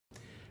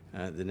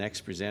The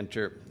next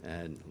presenter,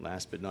 and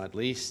last but not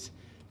least,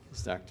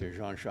 is Dr.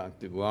 Jean-Jacques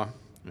Dugoua.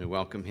 We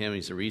welcome him.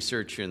 He's a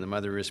researcher in the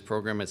Mother Risk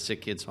Program at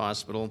Sick Kids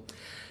Hospital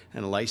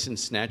and a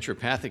licensed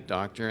naturopathic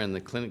doctor and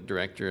the clinic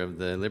director of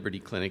the Liberty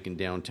Clinic in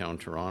downtown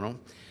Toronto.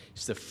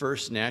 He's the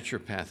first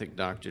naturopathic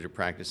doctor to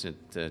practice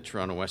at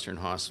Toronto Western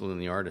Hospital in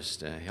the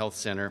Artist Health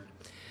Centre.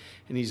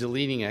 And he's a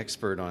leading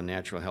expert on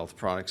natural health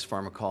products,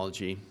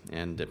 pharmacology,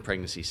 and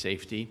pregnancy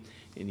safety.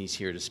 And he's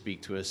here to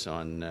speak to us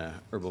on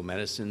herbal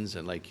medicines.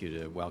 I'd like you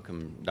to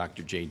welcome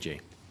Dr. JJ.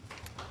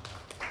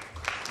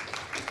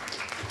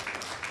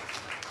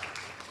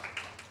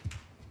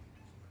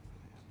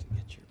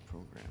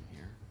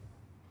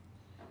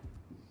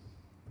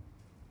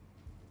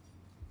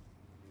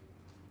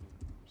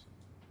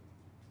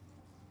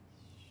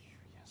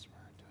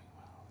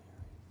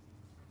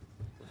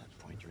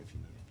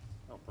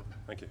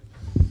 Thank you.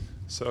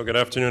 So good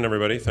afternoon,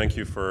 everybody. Thank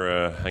you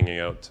for hanging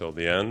out till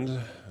the end.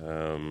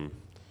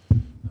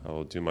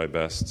 I'll do my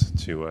best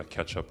to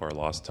catch up our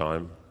lost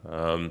time.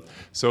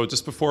 So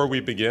just before we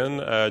begin,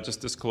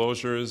 just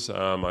disclosures.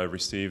 I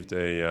received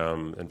a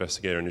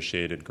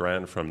investigator-initiated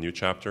grant from New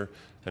Chapter,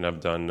 and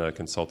I've done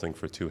consulting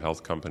for two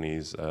health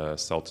companies,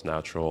 Celt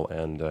Natural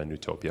and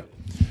Newtopia.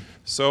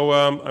 So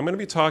I'm going to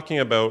be talking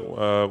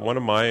about one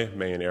of my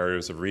main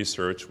areas of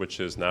research, which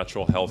is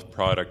natural health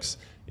products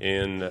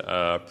in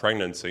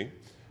pregnancy.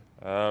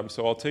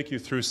 So I'll take you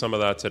through some of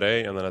that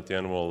today, and then at the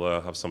end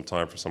we'll have some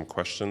time for some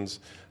questions.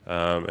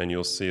 And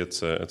you'll see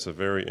it's a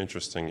very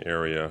interesting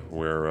area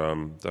where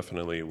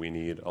definitely we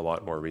need a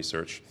lot more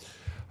research.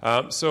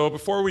 So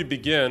before we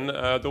begin,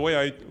 the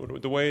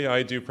way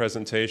I do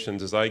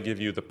presentations is I give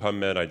you the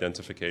PubMed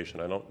identification.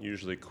 I don't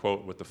usually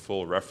quote with the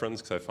full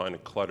reference because I find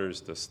it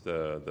clutters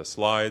the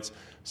slides.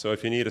 So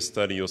if you need a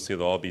study, you'll see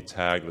they'll all be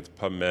tagged with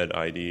PubMed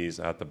IDs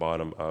at the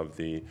bottom of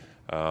the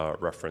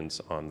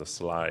reference on the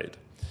slide.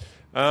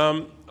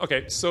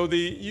 Okay, so the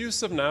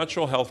use of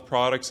natural health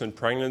products in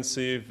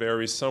pregnancy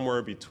varies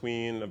somewhere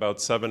between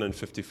about 7 and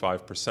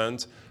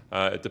 55%.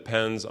 It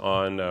depends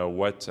on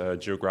what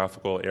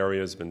geographical area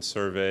has been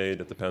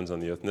surveyed. It depends on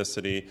the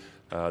ethnicity.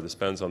 This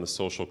depends on the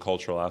social,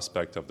 cultural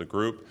aspect of the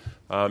group.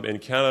 In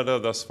Canada,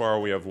 thus far,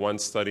 we have one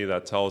study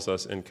that tells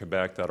us in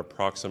Quebec that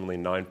approximately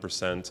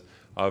 9%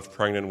 of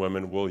pregnant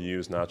women will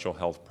use natural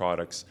health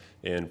products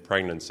in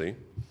pregnancy.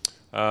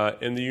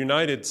 In the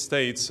United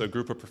States, a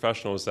group of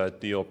professionals that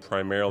deal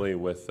primarily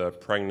with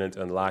pregnant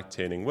and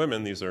lactating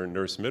women, these are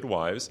nurse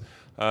midwives,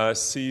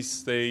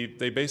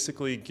 they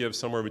basically give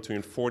somewhere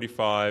between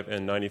 45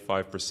 and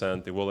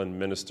 95%. They will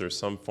administer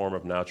some form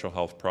of natural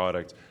health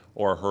product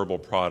or herbal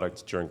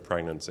product during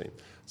pregnancy.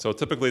 So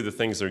typically the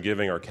things they're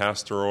giving are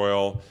castor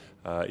oil,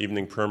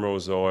 evening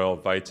primrose oil,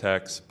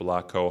 Vitex,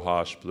 black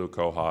cohosh, blue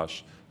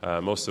cohosh,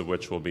 most of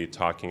which we'll be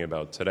talking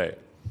about today.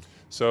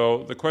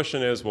 So the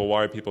question is, well,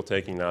 why are people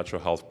taking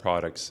natural health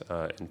products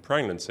in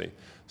pregnancy?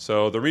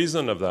 So the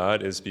reason of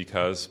that is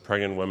because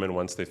pregnant women,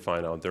 once they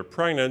find out they're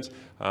pregnant,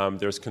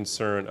 there's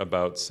concern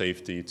about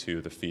safety to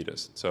the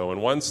fetus. So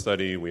in one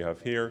study we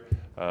have here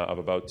of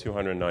about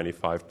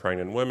 295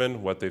 pregnant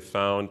women, what they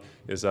found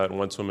is that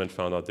once women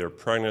found out they're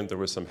pregnant, there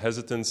was some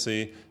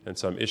hesitancy and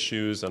some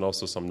issues and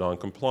also some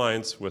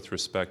noncompliance with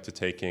respect to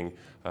taking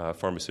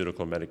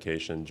pharmaceutical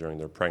medication during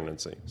their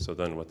pregnancy. So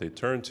then what they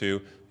turn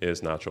to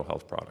is natural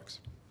health products.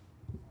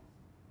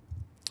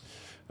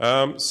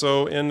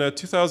 So in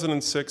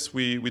 2006,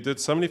 we did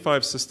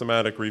 75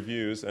 systematic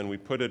reviews, and we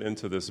put it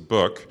into this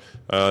book.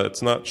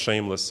 It's not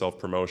shameless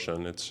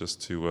self-promotion. It's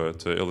just to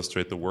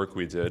illustrate the work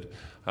we did.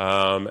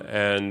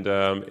 In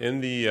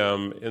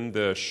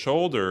the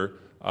shoulder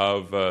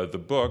of the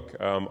book,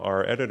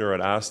 our editor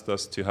had asked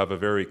us to have a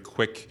very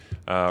quick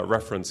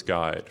reference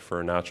guide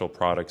for natural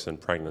products in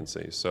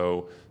pregnancy.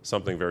 So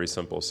something very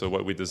simple. So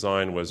what we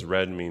designed was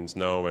red means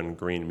no and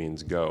green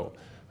means go.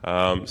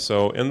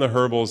 So in the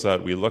herbals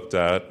that we looked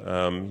at,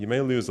 you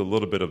may lose a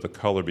little bit of the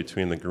color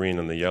between the green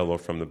and the yellow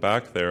from the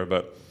back there,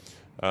 but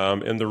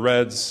in the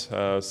reds,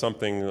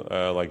 something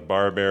like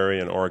barberry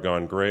and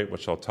Oregon grape,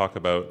 which I'll talk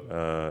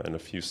about in a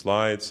few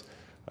slides.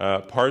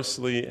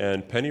 Parsley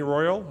and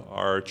pennyroyal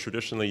are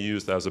traditionally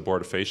used as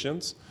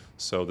abortifacients,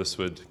 so this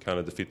would kind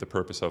of defeat the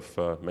purpose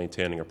of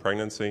maintaining a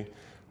pregnancy.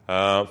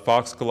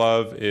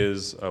 Foxglove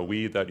is a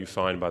weed that you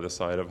find by the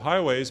side of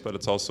highways, but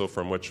it's also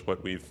from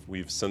what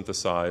we've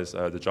synthesized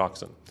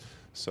digoxin.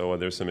 So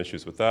there's some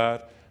issues with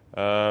that.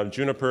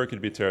 Juniper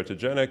could be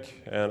teratogenic,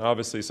 and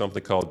obviously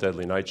something called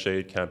deadly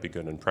nightshade can't be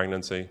good in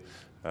pregnancy.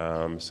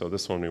 So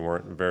this one we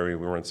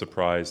weren't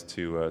surprised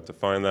to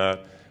find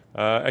that.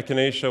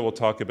 Echinacea we'll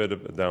talk a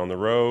bit down the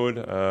road.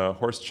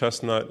 Horse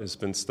chestnut has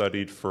been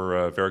studied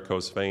for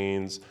varicose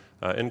veins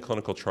in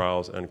clinical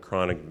trials and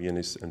chronic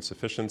venous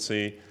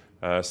insufficiency.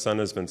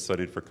 Senna has been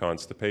studied for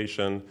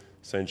constipation.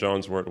 St.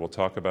 John's wort we'll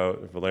talk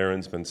about.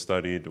 Valerian's been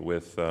studied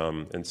with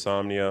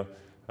insomnia.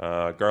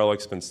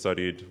 Garlic's been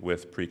studied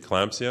with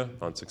preeclampsia,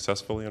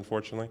 unsuccessfully,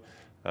 unfortunately.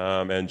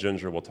 And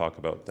ginger we'll talk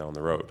about down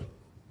the road.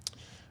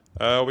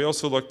 We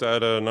also looked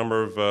at a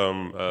number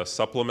of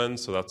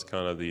supplements, so that's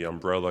kind of the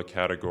umbrella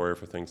category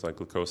for things like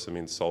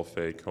glucosamine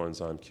sulfate,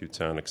 coenzyme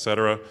Q10,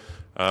 etc.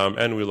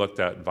 And we looked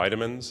at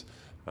vitamins.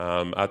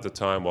 At the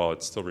time, while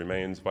it still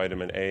remains,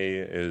 vitamin A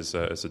is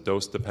a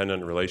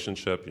dose-dependent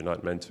relationship. You're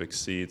not meant to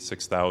exceed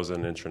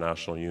 6,000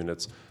 international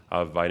units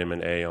of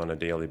vitamin A on a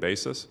daily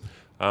basis.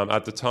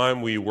 At the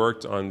time we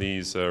worked on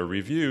these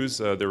reviews,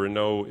 there were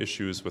no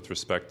issues with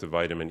respect to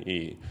vitamin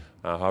E.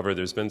 However,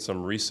 there's been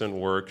some recent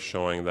work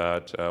showing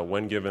that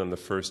when given in the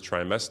first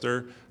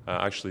trimester,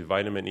 actually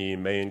vitamin E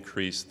may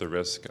increase the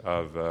risk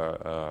of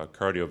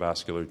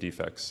cardiovascular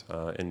defects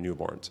in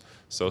newborns.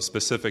 So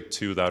specific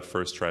to that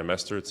first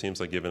trimester, it seems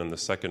like given in the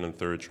second and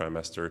third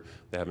trimester,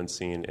 they haven't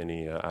seen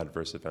any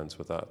adverse events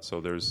with that. So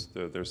there's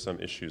some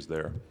issues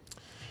there.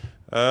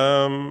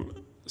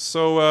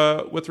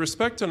 So with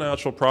respect to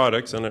natural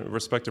products and with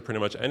respect to pretty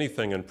much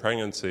anything in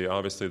pregnancy,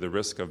 obviously the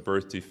risk of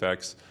birth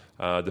defects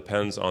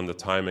depends on the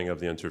timing of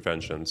the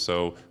intervention.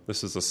 So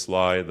this is a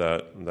slide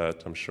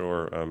that I'm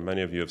sure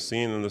many of you have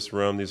seen in this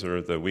room. These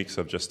are the weeks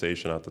of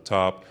gestation at the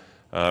top.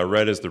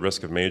 Red is the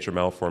risk of major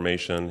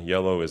malformation.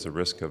 Yellow is the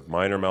risk of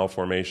minor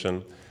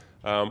malformation.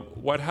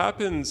 What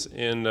happens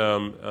in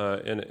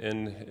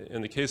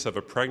the case of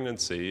a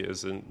pregnancy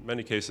is in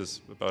many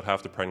cases about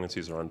half the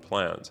pregnancies are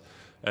unplanned.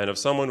 And if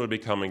someone would be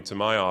coming to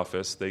my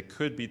office, they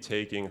could be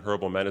taking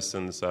herbal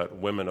medicines that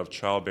women of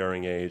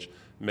childbearing age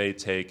may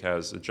take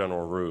as a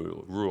general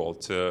rule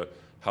to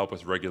help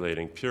with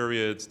regulating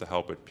periods, to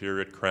help with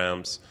period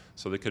cramps.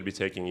 So they could be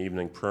taking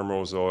evening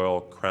primrose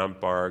oil, cramp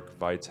bark,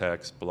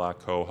 Vitex, black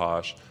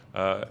cohosh,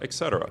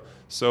 etc.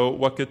 So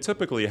what could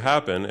typically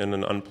happen in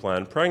an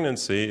unplanned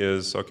pregnancy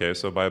is, okay,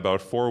 so by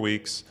about 4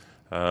 weeks,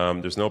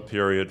 there's no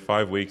period.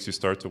 5 weeks, you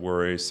start to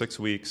worry. 6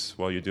 weeks,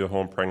 well, you do a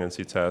home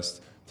pregnancy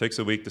test. Takes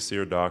a week to see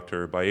your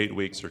doctor. By 8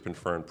 weeks, you're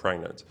confirmed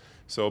pregnant.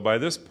 So by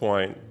this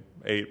point,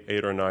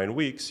 8 or 9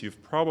 weeks,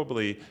 you've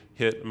probably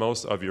hit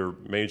most of your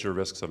major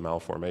risks of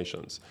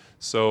malformations.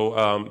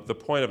 So the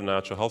point of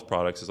natural health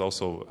products is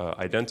also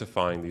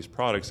identifying these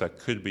products that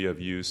could be of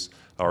use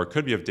or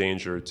could be of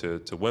danger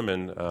to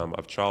women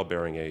of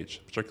childbearing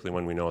age, particularly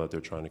when we know that they're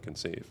trying to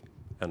conceive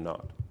and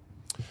not.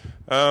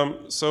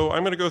 So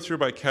I'm going to go through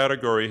by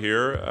category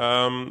here.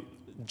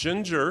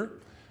 Ginger.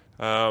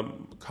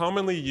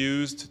 Commonly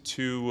used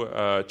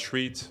to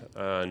treat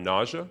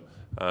nausea.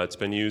 It's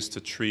been used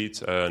to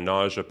treat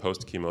nausea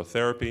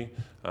post-chemotherapy.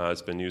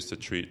 It's been used to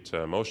treat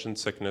motion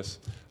sickness.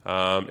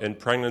 In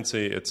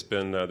pregnancy,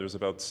 there's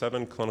about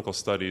 7 clinical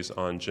studies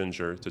on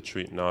ginger to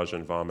treat nausea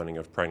and vomiting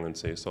of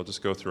pregnancy. So I'll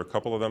just go through a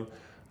couple of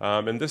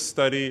them. In this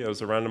study, it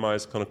was a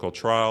randomized clinical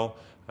trial.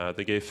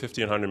 They gave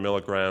 1,500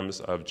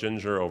 milligrams of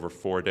ginger over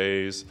 4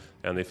 days,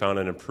 and they found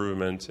an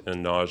improvement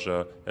in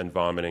nausea and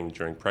vomiting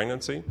during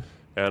pregnancy.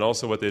 And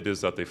also what they did is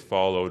that they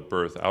followed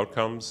birth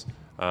outcomes,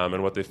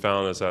 and what they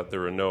found is that there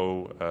were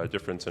no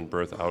difference in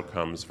birth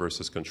outcomes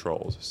versus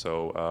controls.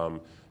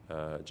 So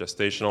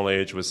gestational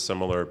age was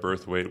similar,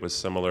 birth weight was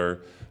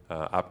similar,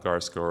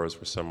 APGAR scores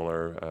were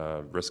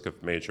similar, risk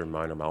of major and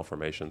minor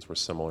malformations were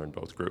similar in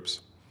both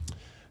groups.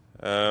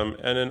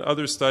 And in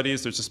other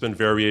studies, there's just been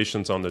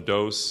variations on the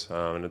dose.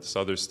 In this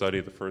other study,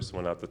 the first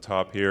one at the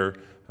top here,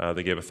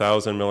 they gave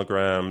 1,000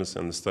 milligrams.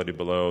 In the study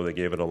below, they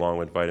gave it along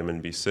with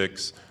vitamin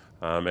B6.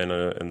 And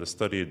in the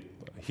study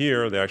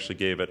here, they actually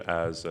gave it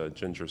as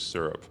ginger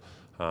syrup.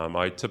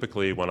 I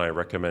typically, when I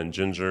recommend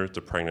ginger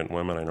to pregnant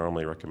women, I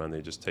normally recommend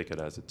they just take it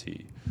as a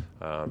tea.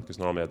 Because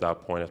normally at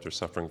that point, after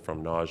suffering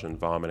from nausea and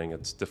vomiting,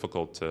 it's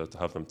difficult to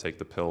have them take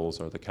the pills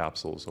or the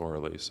capsules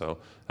orally. So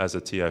as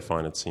a tea, I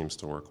find it seems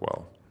to work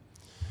well.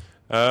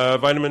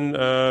 Vitamin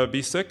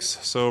B6,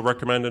 so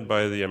recommended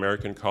by the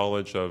American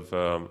College of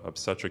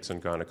Obstetrics and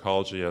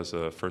Gynecology as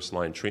a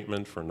first-line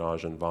treatment for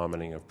nausea and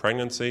vomiting of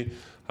pregnancy.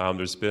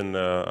 There's been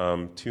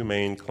 2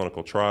 main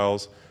clinical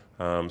trials.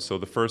 So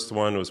the first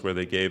one was where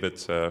they gave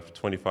it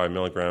 25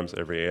 milligrams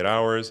every 8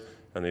 hours,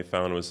 and they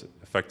found it was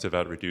effective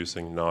at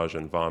reducing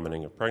nausea and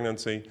vomiting of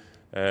pregnancy.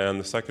 And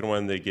the second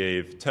one, they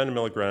gave 10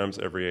 milligrams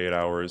every 8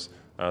 hours.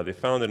 They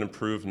found it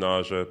improved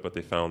nausea, but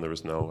they found there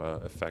was no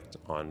effect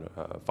on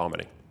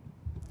vomiting.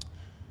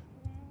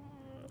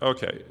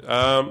 Okay,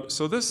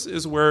 so this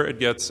is where it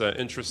gets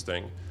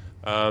interesting.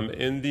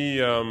 In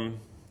the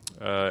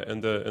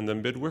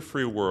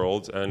midwifery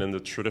world and in the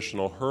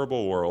traditional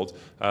herbal world,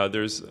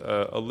 there's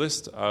a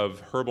list of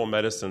herbal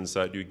medicines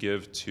that you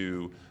give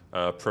to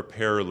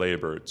prepare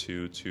labor,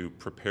 to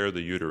prepare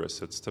the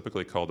uterus. It's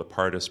typically called a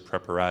partus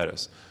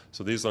preparatus.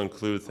 So these will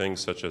include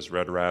things such as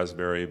red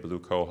raspberry, blue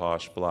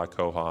cohosh, black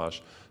cohosh.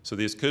 So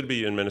these could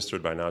be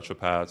administered by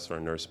naturopaths or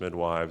nurse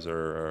midwives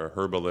or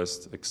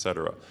herbalists,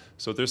 etc.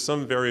 So there's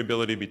some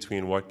variability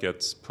between what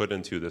gets put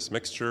into this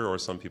mixture, or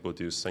some people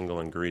do single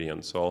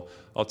ingredients. So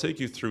I'll take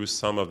you through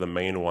some of the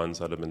main ones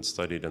that have been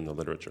studied in the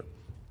literature.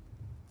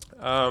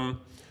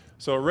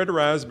 So red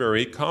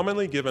raspberry,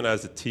 commonly given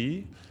as a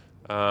tea.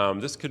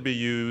 This could be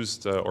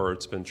used, or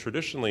it's been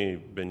traditionally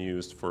been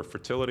used for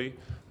fertility.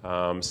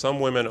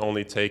 Some women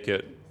only take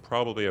it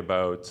probably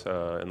about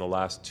in the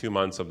last 2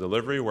 months of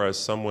delivery, whereas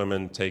some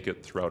women take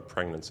it throughout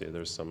pregnancy.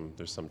 There's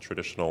some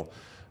traditional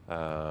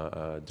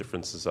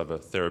differences of a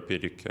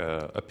therapeutic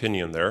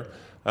opinion there.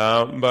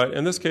 But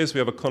in this case, we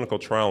have a clinical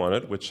trial on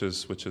it, which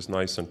is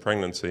nice in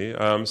pregnancy.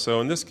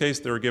 So in this case,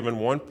 they were given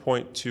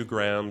 1.2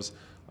 grams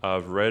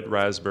of red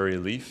raspberry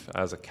leaf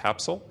as a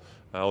capsule,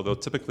 although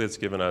typically it's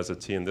given as a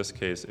tea. In this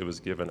case, it was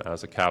given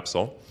as a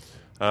capsule.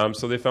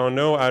 So they found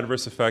no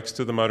adverse effects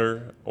to the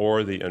mother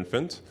or the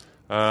infant.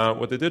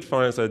 What they did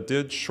find is that it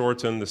did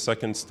shorten the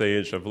second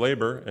stage of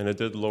labor, and it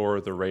did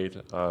lower the rate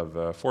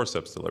of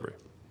forceps delivery.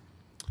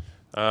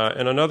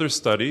 In another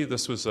study,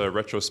 this was a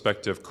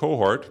retrospective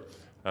cohort,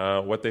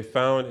 what they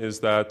found is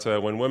that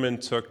when women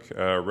took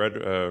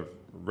red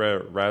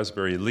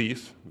raspberry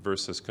leaf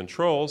versus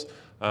controls,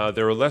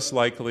 they were less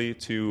likely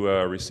to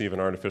receive an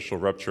artificial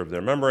rupture of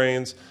their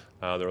membranes,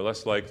 they were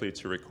less likely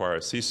to require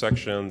a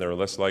C-section, they were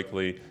less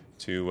likely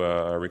to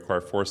require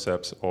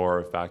forceps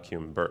or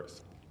vacuum birth.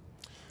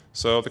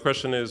 So the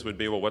question would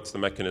be, well, what's the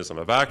mechanism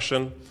of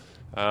action?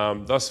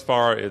 Thus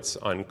far, it's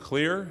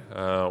unclear.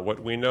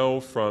 What we know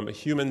from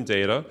human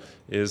data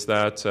is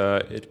that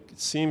it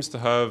seems to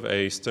have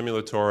a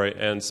stimulatory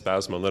and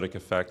spasmolytic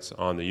effect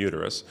on the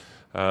uterus.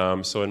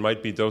 So it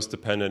might be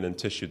dose-dependent and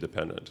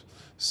tissue-dependent.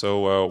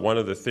 So one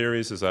of the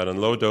theories is that in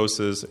low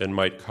doses, it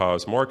might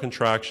cause more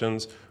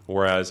contractions,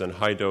 whereas in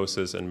high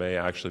doses, it may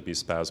actually be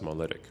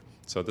spasmolytic.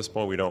 So at this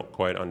point, we don't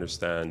quite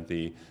understand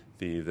the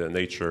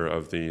nature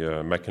of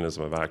the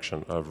mechanism of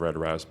action of red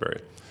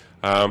raspberry.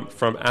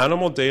 From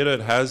animal data,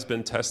 it has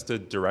been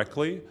tested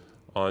directly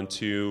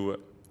onto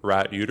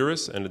rat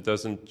uterus, and it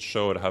doesn't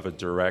show it have a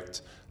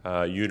direct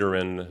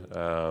uterine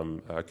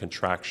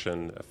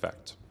contraction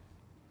effect.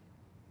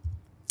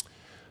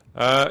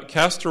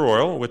 Castor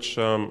oil, which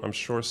I'm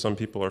sure some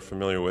people are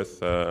familiar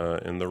with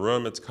in the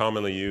room, it's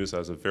commonly used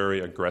as a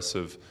very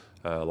aggressive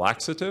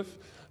laxative.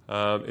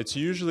 It's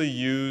usually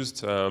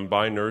used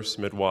by nurse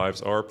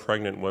midwives or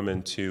pregnant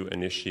women to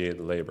initiate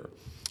labor.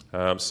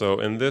 So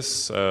in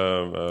this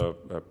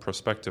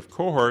prospective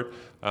cohort,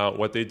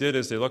 what they did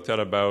is they looked at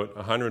about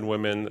 100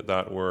 women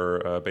that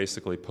were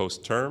basically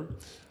post-term,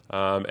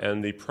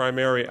 and the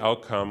primary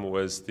outcome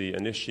was the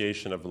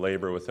initiation of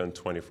labor within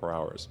 24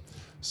 hours.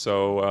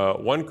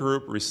 So one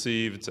group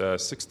received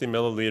 60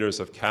 milliliters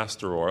of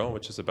castor oil,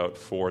 which is about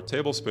 4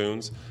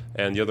 tablespoons,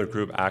 and the other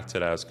group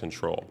acted as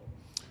control.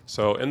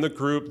 So in the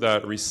group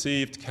that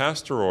received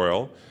castor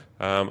oil,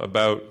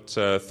 about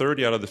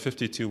 30 out of the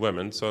 52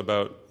 women,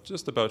 so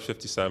just about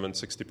 57,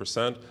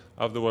 60%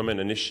 of the women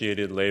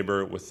initiated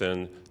labor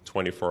within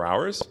 24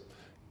 hours.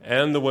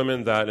 And the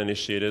women that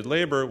initiated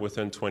labor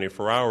within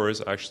 24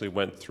 hours actually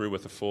went through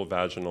with a full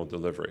vaginal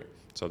delivery.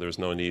 So there's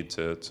no need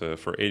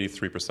for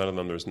 83% of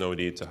them, there's no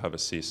need to have a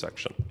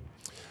C-section.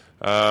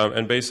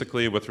 And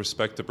basically, with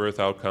respect to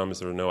birth outcomes,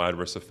 there are no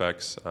adverse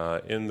effects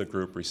in the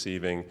group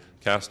receiving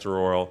castor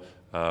oil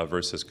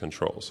versus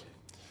controls.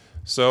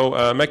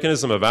 So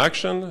mechanism of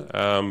action,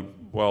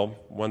 well,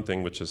 one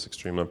thing which is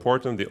extremely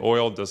important, the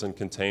oil doesn't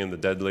contain the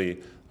deadly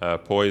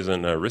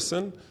poison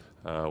ricin,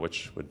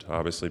 which would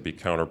obviously be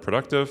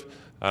counterproductive.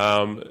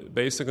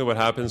 Basically what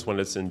happens when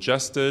it's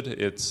ingested,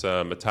 it's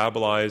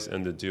metabolized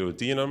in the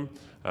duodenum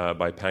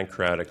by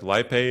pancreatic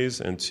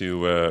lipase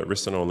into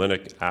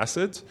ricinoleic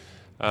acid.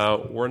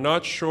 We're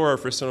not sure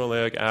if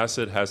ricinoleic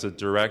acid has a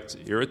direct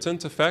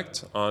irritant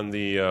effect on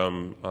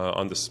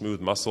the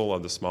smooth muscle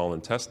of the small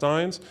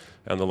intestines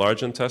and the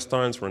large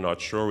intestines. We're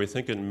not sure. We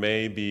think it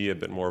may be a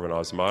bit more of an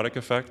osmotic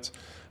effect,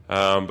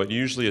 but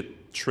usually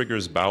it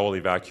triggers bowel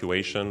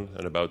evacuation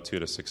in about 2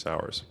 to 6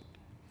 hours.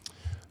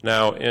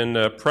 Now, in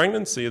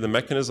pregnancy, the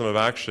mechanism of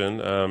action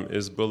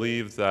is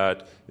believed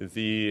that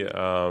the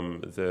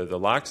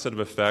laxative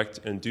effect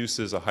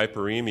induces a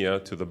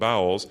hyperemia to the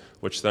bowels,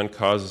 which then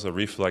causes a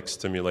reflex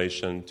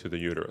stimulation to the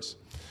uterus.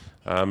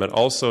 And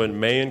also, it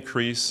may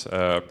increase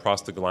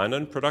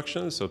prostaglandin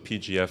production, so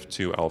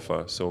PGF2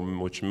 alpha,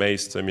 which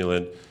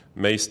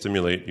may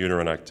stimulate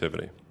uterine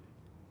activity.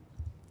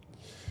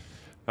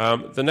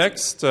 The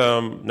next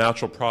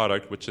natural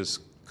product, which is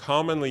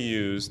commonly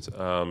used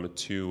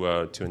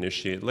to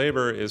initiate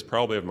labor, is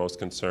probably of most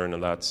concern,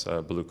 and that's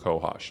blue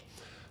cohosh.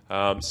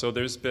 So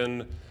there's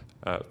been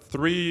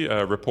 3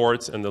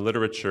 reports in the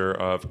literature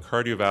of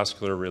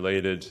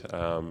cardiovascular-related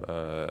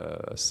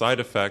side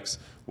effects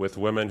with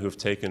women who've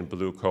taken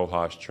blue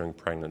cohosh during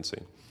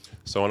pregnancy.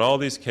 So in all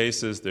these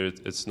cases,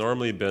 it's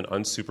normally been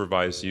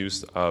unsupervised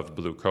use of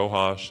blue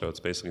cohosh, so it's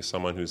basically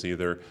someone who's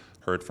either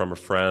heard from a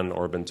friend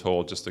or been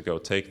told just to go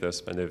take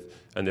this,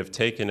 and they've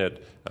taken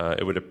it,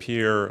 it would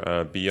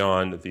appear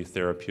beyond the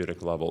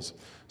therapeutic levels.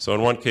 So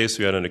in one case,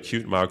 we had an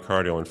acute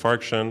myocardial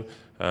infarction,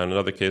 and in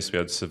another case, we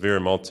had severe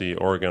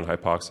multi-organ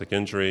hypoxic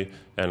injury,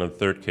 and in the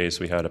third case,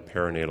 we had a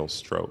perinatal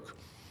stroke.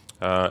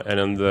 And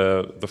in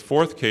the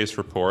 4th case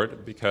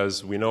report,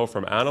 because we know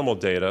from animal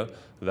data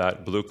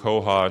that blue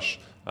cohosh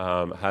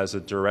has a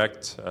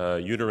direct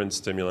uterine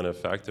stimulant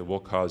effect, it will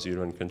cause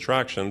uterine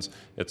contractions,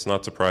 it's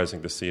not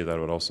surprising to see that it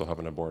would also have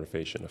an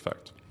abortifacient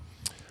effect.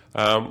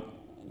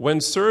 When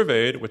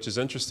surveyed, which is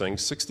interesting,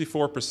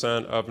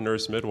 64% of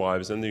nurse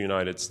midwives in the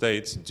United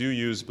States do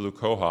use blue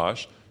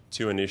cohosh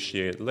to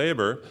initiate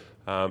labor.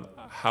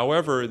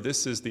 However,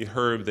 this is the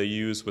herb they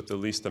use with the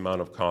least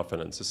amount of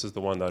confidence. This is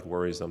the one that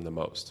worries them the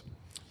most.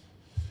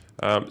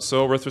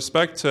 So with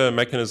respect to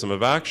mechanism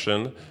of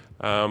action,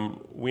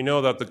 we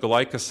know that the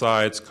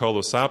glycosides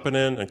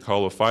colosaponin and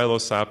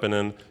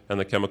colophilosapinin and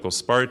the chemical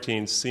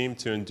spartine seem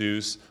to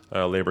induce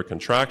labor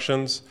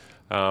contractions.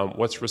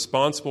 What's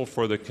responsible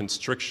for the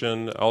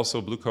constriction,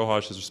 also blue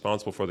cohosh is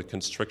responsible for the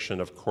constriction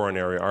of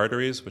coronary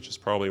arteries, which is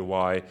probably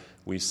why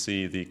we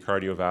see the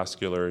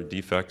cardiovascular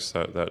defects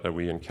that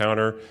we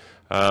encounter.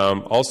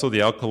 Also,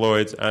 the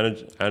alkaloids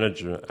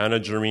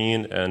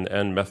anagerine and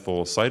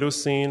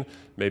N-methylcytosine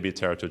may be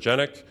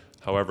teratogenic.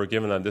 However,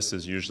 given that this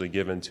is usually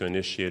given to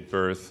initiate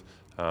birth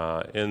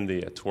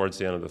towards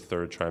the end of the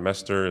third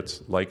trimester,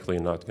 it's likely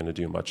not going to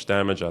do much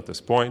damage at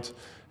this point.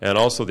 And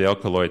also, the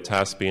alkaloid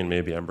taspine may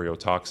be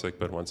embryotoxic,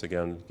 but once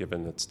again,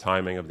 given its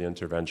timing of the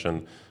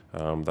intervention,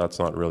 that's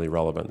not really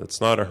relevant.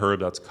 It's not a herb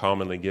that's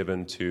commonly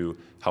given to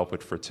help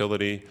with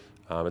fertility.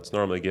 It's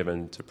normally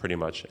given to pretty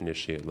much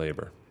initiate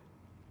labor.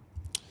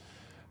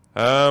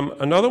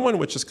 Another one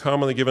which is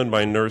commonly given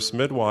by nurse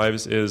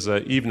midwives is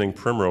evening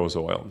primrose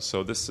oil.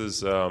 So this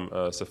is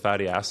a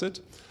fatty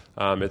acid.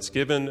 It's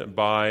given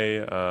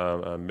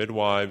by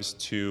midwives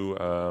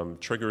to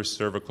trigger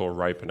cervical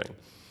ripening.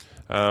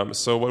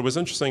 So what was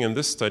interesting in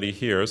this study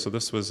here, so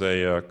this was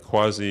a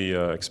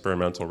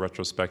quasi-experimental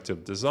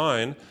retrospective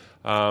design,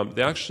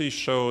 they actually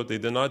showed, they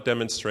did not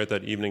demonstrate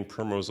that evening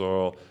primrose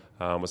oil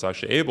was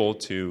actually able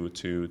to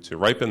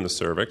ripen the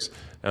cervix.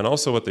 And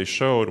also what they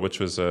showed, which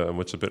was a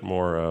bit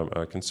more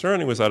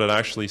concerning, was that it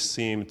actually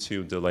seemed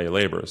to delay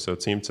labor. So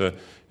it seemed to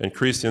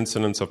increase the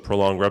incidence of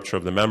prolonged rupture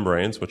of the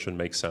membranes, which would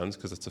make sense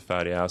because it's a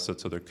fatty acid,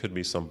 so there could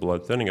be some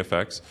blood thinning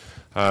effects.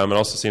 It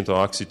also seemed to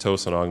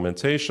oxytocin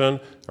augmentation,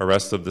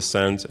 arrest of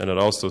descent, and it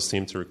also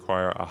seemed to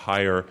require a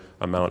higher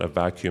amount of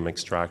vacuum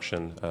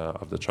extraction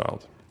of the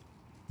child.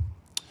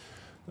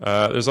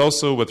 There's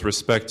also, with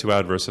respect to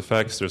adverse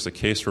effects, there's a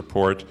case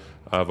report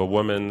of a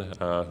woman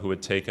who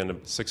had taken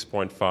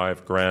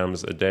 6.5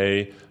 grams a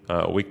day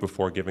a week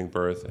before giving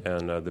birth,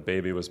 and the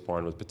baby was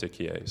born with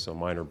petechiae, so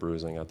minor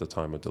bruising at the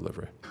time of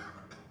delivery.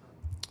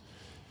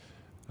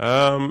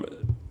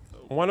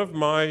 One of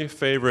my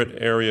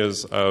favorite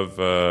areas of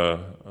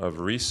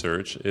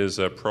research is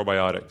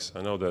probiotics.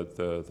 I know that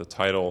the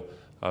title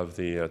of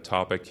the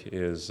topic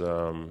is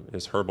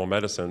herbal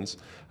medicines,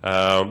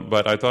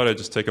 but I thought I'd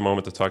just take a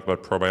moment to talk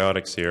about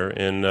probiotics here.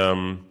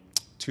 In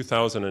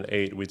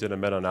 2008, we did a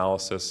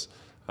meta-analysis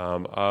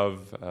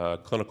of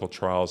clinical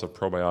trials of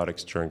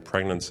probiotics during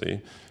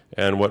pregnancy,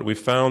 and what we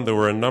found, there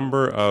were a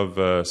number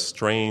of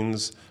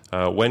strains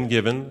when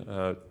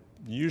given,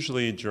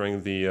 usually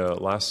during the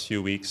last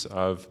few weeks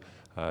of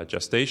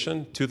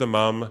gestation, to the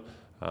mom,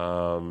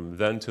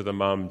 then to the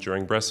mom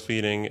during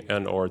breastfeeding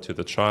and or to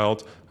the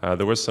child,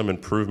 there was some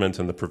improvement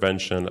in the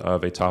prevention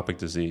of atopic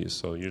disease,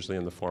 so usually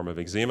in the form of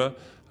eczema,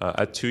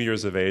 at 2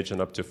 years of age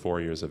and up to 4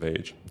 years of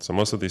age. So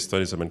most of these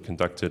studies have been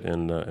conducted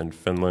in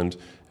Finland,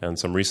 and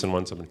some recent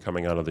ones have been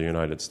coming out of the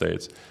United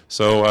States.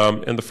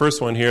 So in the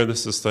first one here, this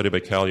is a study by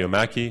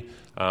Kalliomäki.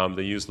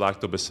 They used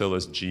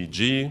Lactobacillus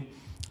GG.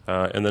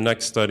 In the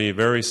next study,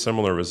 very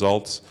similar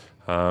results.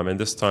 And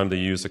this time they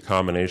used a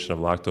combination of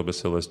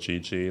Lactobacillus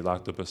GG,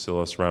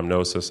 Lactobacillus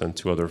rhamnosus, and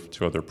two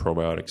other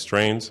probiotic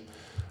strains.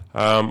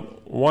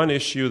 One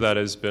issue that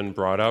has been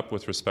brought up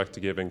with respect to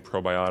giving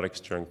probiotics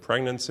during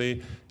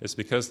pregnancy is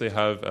because they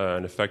have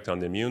an effect on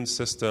the immune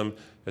system.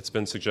 It's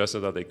been suggested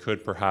that they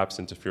could perhaps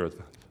interfere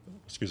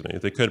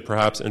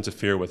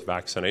with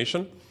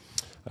vaccination.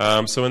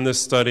 So in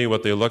this study,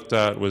 what they looked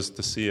at was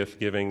to see if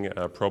giving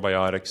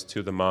probiotics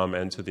to the mom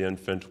and to the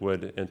infant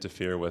would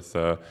interfere with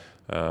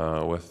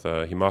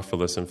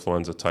Haemophilus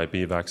influenza type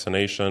B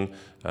vaccination,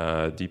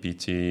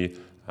 DPT,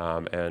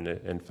 and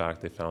in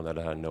fact, they found that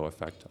it had no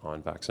effect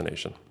on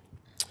vaccination.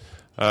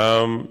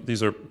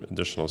 These are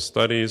additional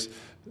studies.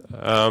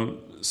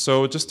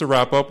 So just to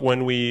wrap up, on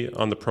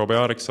the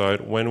probiotic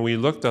side, when we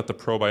looked at the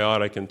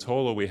probiotic in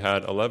total, we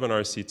had 11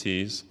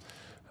 RCTs,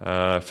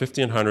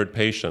 1,500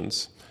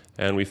 patients,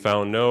 and we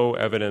found no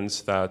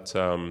evidence that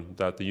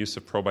the use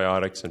of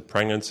probiotics in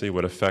pregnancy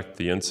would affect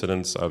the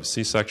incidence of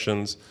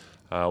C-sections.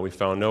 We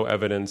found no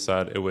evidence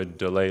that it would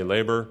delay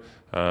labor,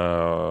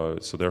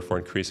 so therefore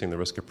increasing the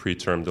risk of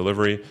preterm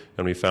delivery,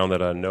 and we found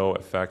that it had no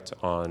effect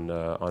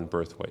on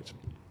birth weight.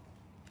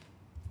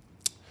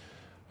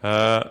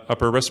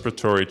 Upper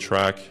respiratory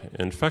tract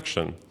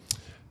infection.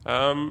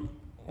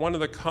 One of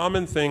the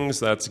common things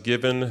that's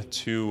given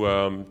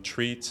to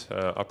treat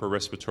upper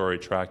respiratory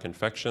tract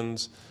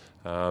infections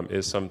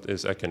is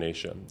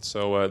echinacea.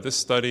 So this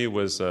study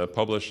was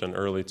published in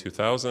early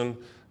 2000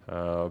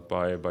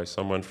 by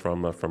someone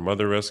from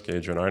Mother Risk,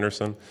 Adrian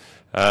Einerson.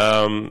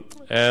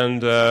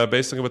 And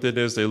basically what they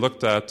did is they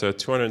looked at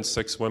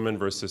 206 women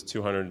versus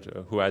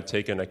 200 who had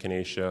taken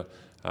echinacea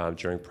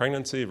during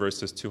pregnancy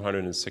versus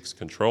 206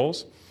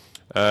 controls.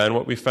 And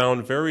what we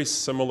found, very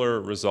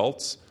similar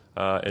results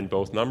in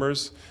both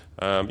numbers.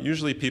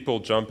 Usually people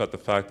jump at the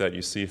fact that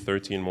you see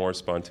 13 more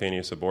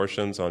spontaneous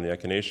abortions on the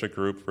echinacea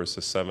group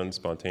versus 7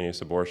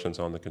 spontaneous abortions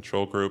on the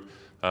control group,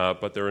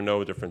 but there are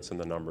no difference in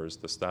the numbers.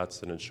 The stats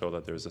didn't show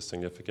that there's a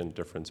significant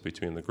difference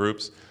between the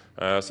groups.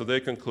 So they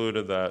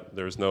concluded that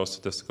there's no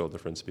statistical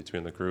difference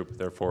between the group.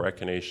 Therefore,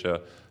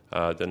 echinacea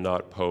did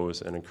not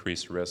pose an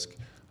increased risk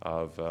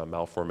of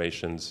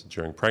malformations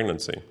during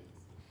pregnancy.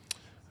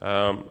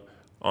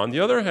 On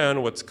the other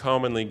hand, what's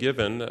commonly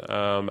given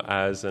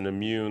as an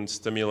immune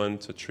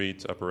stimulant to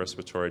treat upper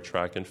respiratory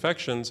tract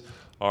infections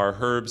are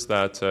herbs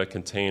that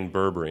contain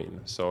berberine.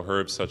 So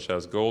herbs such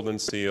as golden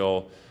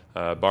seal,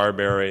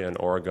 barberry, and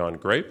Oregon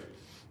grape.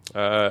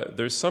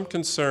 There's some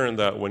concern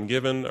that when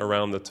given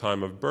around the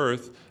time of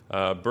birth,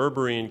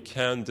 berberine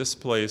can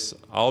displace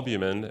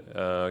albumin,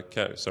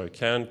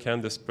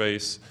 can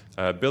displace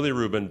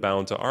bilirubin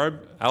bound to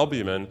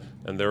albumin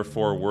and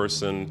therefore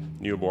worsen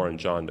newborn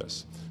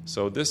jaundice.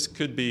 So this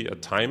could be a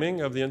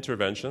timing of the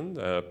intervention,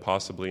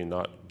 possibly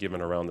not given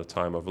around the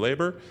time of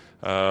labor,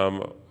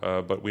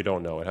 but we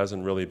don't know. It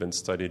hasn't really been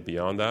studied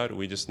beyond that.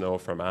 We just know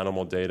from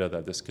animal data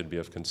that this could be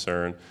of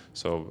concern.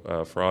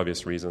 So for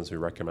obvious reasons, we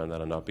recommend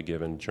that it not be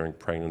given during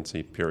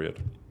pregnancy period.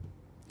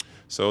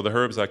 So the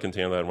herbs that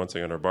contain that, once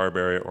again, are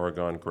barberry,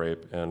 Oregon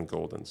grape, and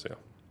golden seal.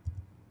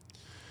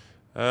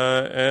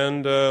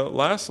 And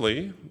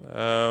lastly,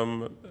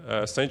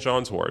 St.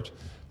 John's wort.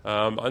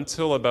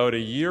 Until about a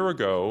year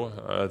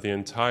ago, the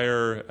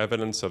entire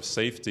evidence of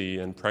safety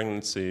in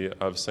pregnancy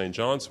of St.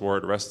 John's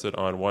wort rested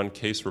on one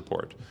case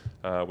report,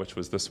 which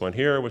was this one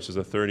here, which is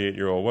a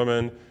 38-year-old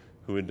woman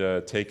who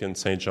had taken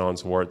St.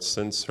 John's wort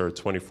since her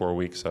 24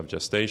 weeks of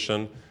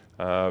gestation.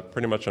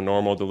 Pretty much a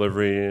normal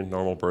delivery,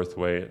 normal birth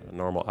weight,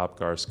 normal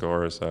APGAR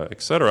scores,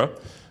 etc.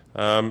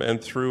 And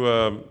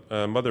through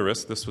Mother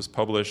Risk, this was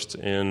published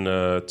in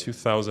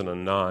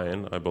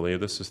 2009, I believe.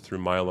 This is through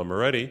Milo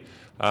Moretti.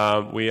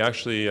 We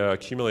actually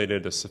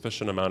accumulated a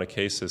sufficient amount of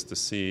cases to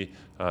see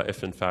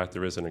if, in fact,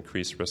 there is an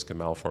increased risk of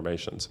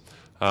malformations.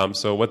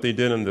 So what they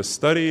did in this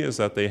study is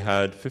that they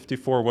had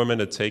 54 women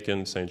had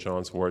taken St.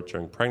 John's wort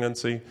during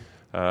pregnancy.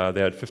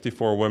 They had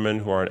 54 women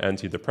who are on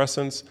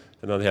antidepressants,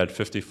 and then they had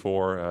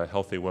 54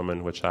 healthy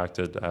women which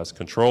acted as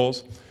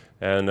controls.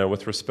 And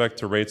with respect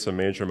to rates of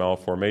major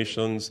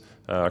malformations,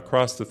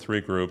 across the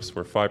 3 groups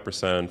were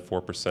 5%,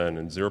 4%,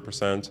 and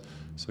 0%.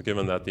 So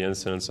given that the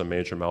incidence of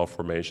major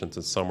malformations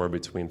is somewhere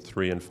between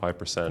 3 and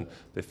 5%,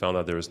 they found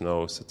that there is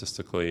no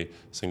statistically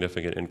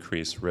significant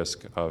increased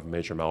risk of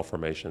major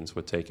malformations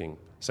with taking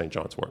St.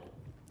 John's wort.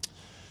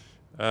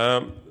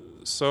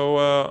 So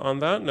on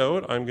that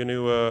note, I'm going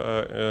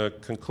to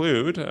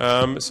conclude.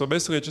 So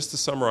basically, just to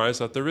summarize,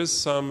 that there is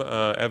some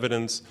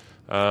evidence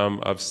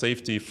of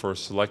safety for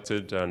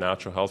selected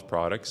natural health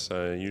products,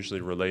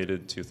 usually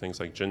related to things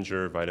like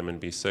ginger, vitamin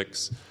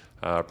B6,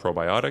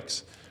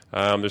 probiotics.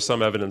 There's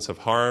some evidence of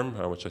harm,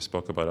 which I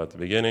spoke about at the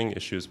beginning,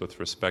 issues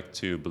with respect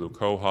to blue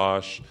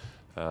cohosh,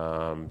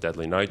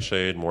 deadly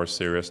nightshade, more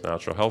serious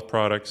natural health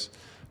products.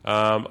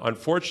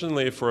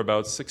 Unfortunately, for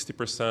about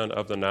 60%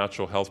 of the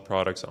natural health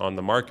products on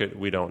the market,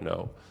 we don't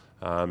know.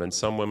 And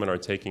some women are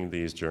taking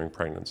these during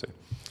pregnancy.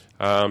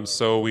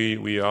 So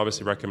we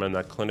obviously recommend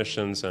that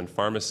clinicians and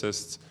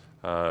pharmacists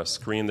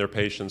screen their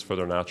patients for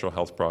their natural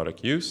health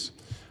product use.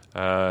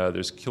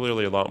 There's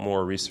clearly a lot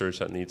more research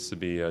that needs to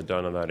be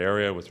done in that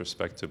area with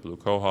respect to blue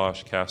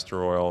cohosh,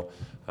 castor oil.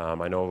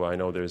 I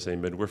know there's a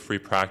midwifery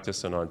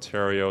practice in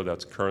Ontario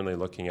that's currently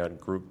looking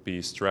at group B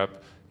strep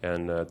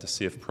and to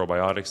see if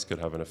probiotics could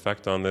have an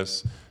effect on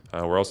this.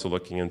 We're also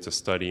looking into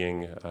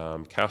studying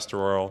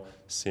castor oil,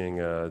 seeing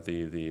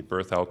the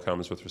birth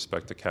outcomes with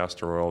respect to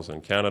castor oils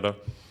in Canada.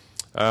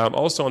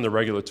 Also on the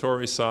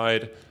regulatory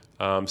side,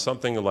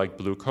 something like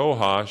blue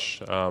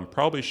cohosh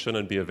probably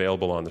shouldn't be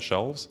available on the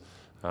shelves.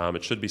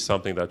 It should be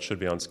something that should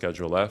be on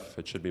Schedule F.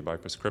 It should be by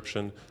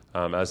prescription,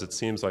 as it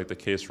seems like the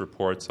case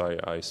reports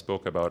I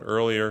spoke about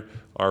earlier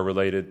are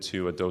related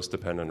to a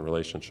dose-dependent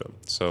relationship.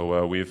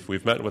 So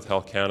we've met with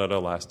Health Canada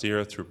last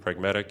year through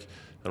Pregmedic,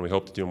 and we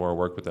hope to do more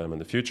work with them in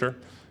the future.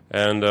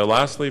 And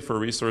lastly, for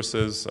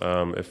resources,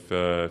 if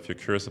you're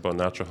curious about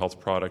natural health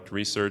product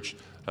research,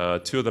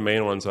 2 of the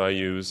main ones I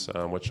use,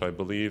 which I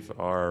believe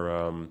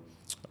are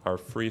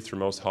free through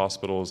most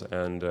hospitals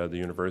and the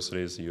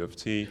universities, the U of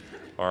T,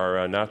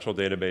 are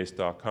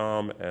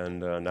naturaldatabase.com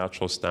and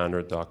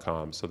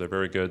naturalstandard.com. So they're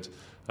very good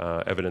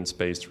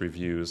evidence-based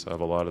reviews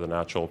of a lot of the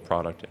natural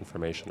product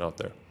information out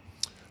there.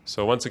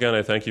 So once again,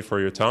 I thank you for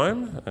your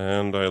time,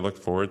 and I look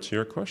forward to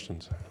your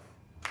questions.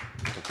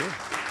 Thank you.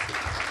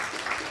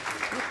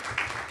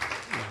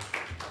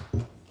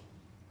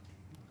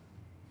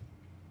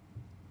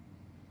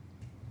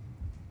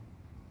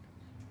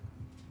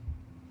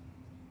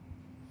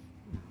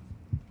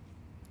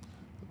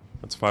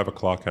 It's 5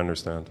 o'clock, I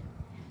understand.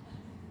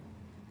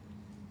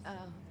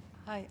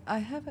 Hi, I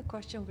have a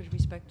question with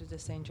respect to the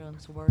St.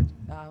 John's wort.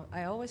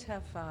 I always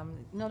have,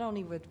 not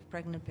only with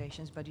pregnant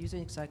patients, but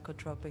using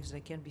psychotropics, there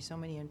can be so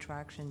many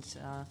interactions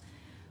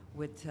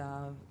with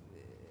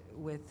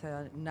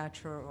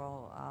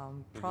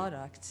natural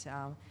products.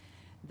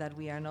 that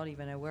we are not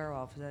even aware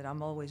of, that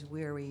I'm always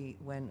weary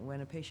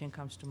when a patient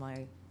comes to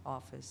my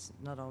office,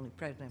 not only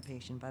pregnant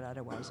patient, but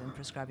otherwise, and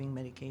prescribing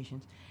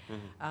medications.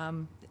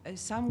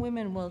 Some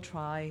women will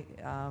try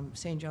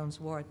St. John's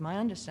wort. My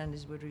understanding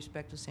is with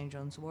respect to St.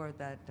 John's wort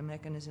that the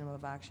mechanism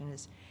of action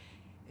is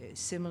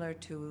similar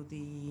to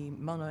the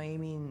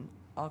monoamine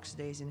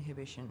oxidase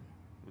inhibition.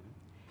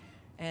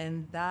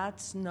 And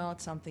that's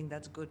not something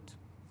that's good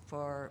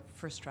for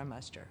first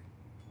trimester.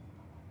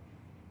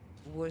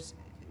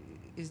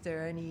 Is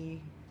there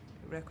any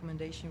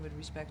recommendation with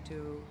respect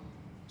to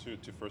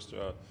first?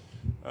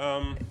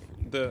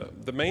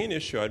 The main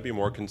issue I'd be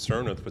more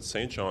concerned with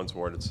St. John's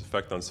wort, its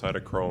effect on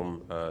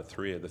cytochrome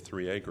 3A, the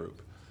 3A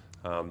group.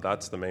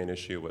 That's the main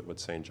issue with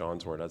St.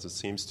 John's wort, as it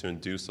seems to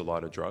induce a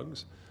lot of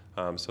drugs.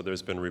 So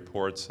there's been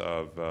reports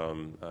of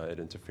it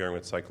interfering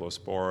with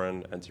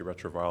cyclosporin,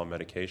 antiretroviral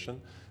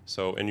medication.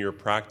 So in your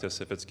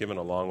practice, if it's given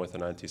along with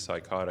an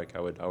antipsychotic,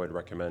 I would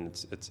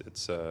recommend its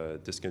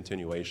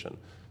discontinuation.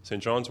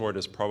 St. John's wort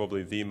is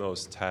probably the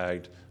most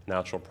tagged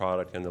natural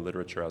product in the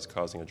literature as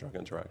causing a drug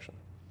interaction.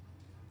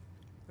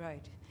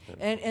 Right.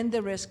 Yeah. And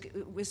the risk,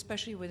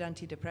 especially with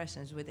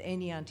antidepressants, with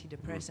any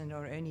antidepressant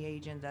or any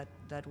agent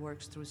that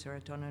works through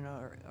serotonin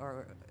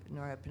or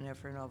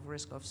norepinephrine, of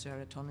risk of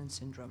serotonin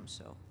syndrome.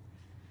 So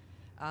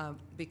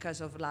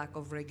because of lack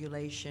of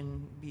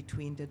regulation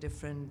between the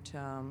different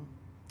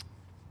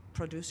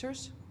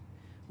producers,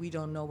 we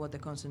don't know what the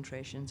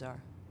concentrations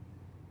are.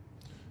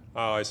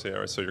 Oh, I see.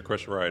 All right. So your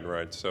question,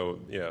 right. So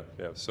yeah.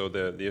 So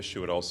the issue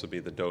would also be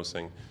the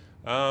dosing.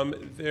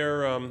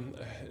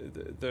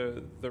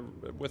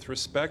 With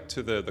respect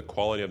to the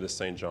quality of the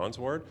St. John's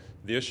wort,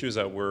 the issue is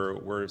that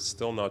we're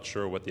still not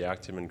sure what the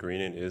active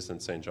ingredient is in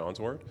St. John's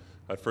wort.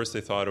 At first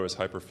they thought it was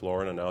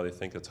hyperflorin, and now they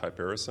think it's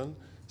hypericin.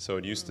 So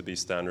it used to be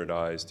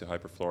standardized to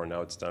hyperflorin,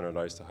 now it's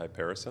standardized to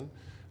hypericin.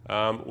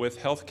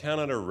 With Health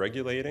Canada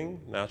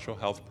regulating natural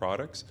health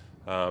products,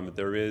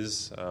 there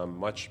is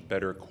much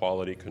better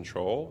quality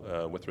control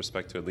with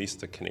respect to at least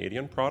the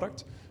Canadian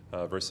product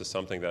versus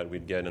something that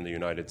we'd get in the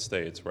United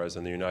States, whereas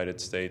in the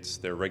United States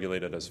they're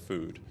regulated as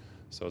food.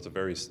 So it's a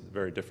very,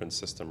 very different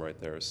system right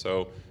there.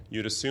 So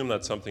you'd assume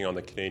that something on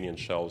the Canadian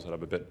shelves would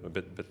have a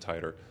bit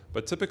tighter.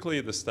 But typically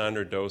the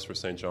standard dose for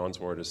St. John's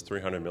wort is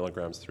 300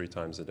 milligrams 3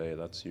 times a day.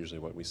 That's usually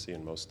what we see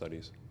in most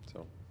studies.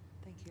 So,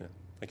 thank you. Yeah,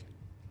 thank you.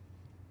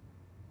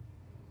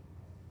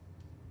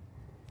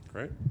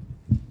 Great.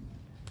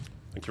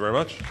 Thank you very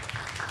much.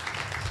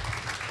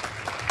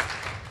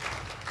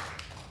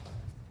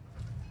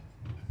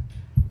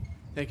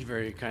 Thank you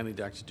very kindly,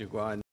 Dr. Dugoua.